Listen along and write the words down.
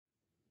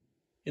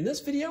In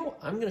this video,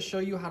 I'm going to show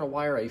you how to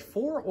wire a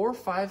 4 or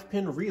 5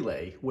 pin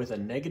relay with a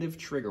negative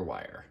trigger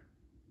wire.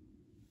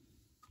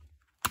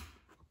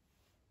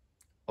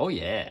 Oh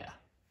yeah!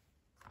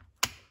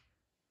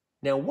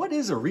 Now what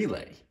is a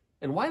relay?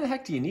 And why the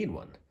heck do you need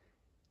one?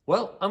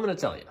 Well, I'm going to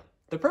tell you.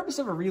 The purpose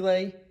of a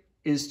relay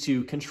is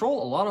to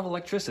control a lot of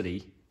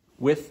electricity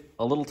with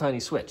a little tiny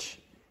switch.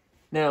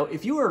 Now,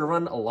 if you were to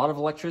run a lot of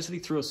electricity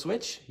through a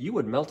switch, you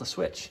would melt a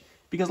switch,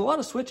 because a lot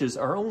of switches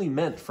are only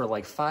meant for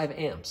like 5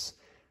 amps.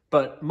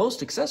 But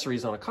most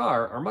accessories on a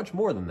car are much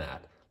more than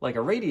that. Like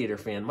a radiator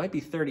fan might be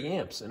 30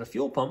 amps and a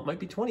fuel pump might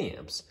be 20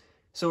 amps.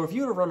 So if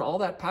you were to run all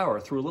that power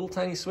through a little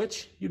tiny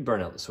switch, you'd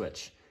burn out the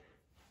switch.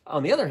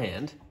 On the other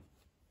hand,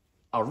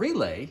 a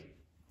relay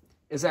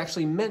is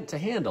actually meant to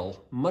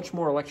handle much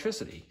more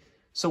electricity.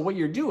 So what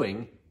you're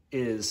doing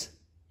is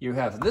you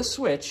have this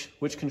switch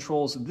which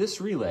controls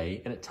this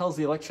relay, and it tells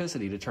the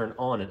electricity to turn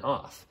on and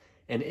off.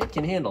 And it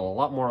can handle a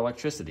lot more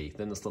electricity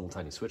than this little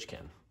tiny switch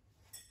can.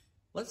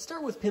 Let's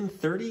start with pin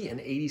 30 and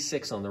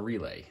 86 on the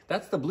relay.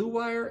 That's the blue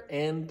wire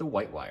and the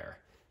white wire.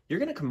 You're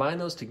going to combine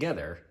those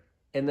together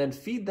and then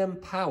feed them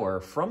power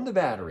from the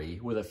battery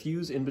with a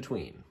fuse in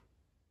between.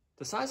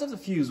 The size of the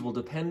fuse will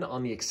depend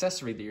on the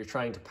accessory that you're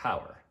trying to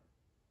power.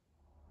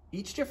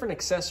 Each different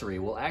accessory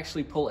will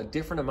actually pull a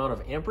different amount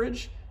of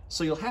amperage,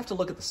 so you'll have to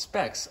look at the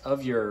specs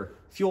of your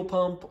fuel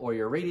pump or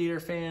your radiator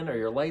fan or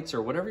your lights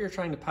or whatever you're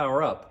trying to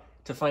power up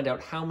to find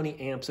out how many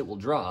amps it will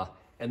draw,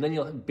 and then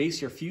you'll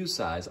base your fuse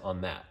size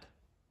on that.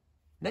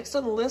 Next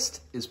on the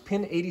list is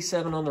pin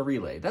 87 on the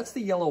relay. That's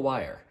the yellow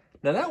wire.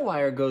 Now that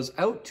wire goes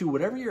out to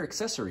whatever your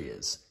accessory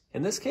is.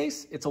 In this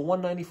case, it's a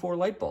 194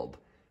 light bulb.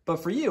 But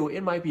for you,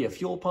 it might be a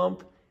fuel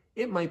pump,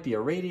 it might be a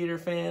radiator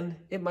fan,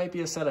 it might be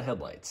a set of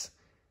headlights.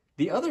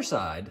 The other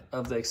side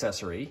of the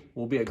accessory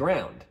will be a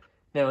ground.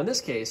 Now in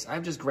this case,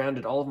 I've just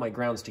grounded all of my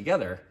grounds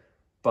together,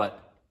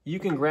 but you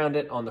can ground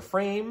it on the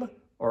frame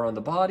or on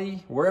the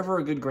body. Wherever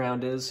a good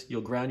ground is,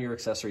 you'll ground your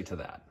accessory to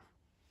that.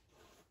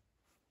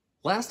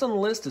 Last on the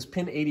list is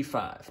pin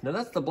 85. Now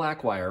that's the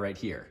black wire right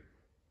here.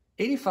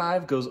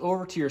 85 goes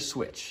over to your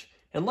switch.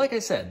 And like I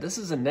said, this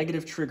is a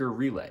negative trigger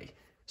relay.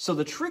 So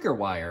the trigger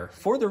wire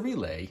for the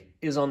relay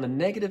is on the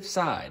negative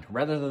side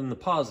rather than the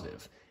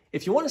positive.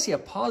 If you want to see a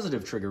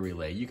positive trigger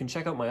relay, you can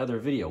check out my other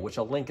video, which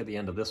I'll link at the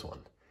end of this one.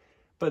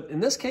 But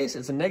in this case,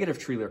 it's a negative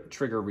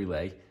trigger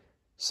relay.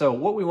 So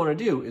what we want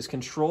to do is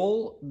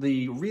control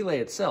the relay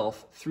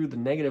itself through the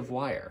negative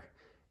wire.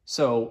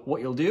 So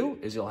what you'll do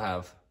is you'll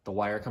have the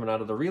wire coming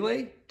out of the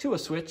relay to a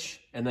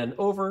switch and then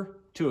over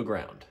to a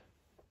ground.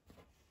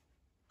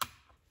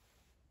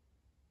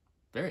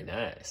 Very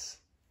nice.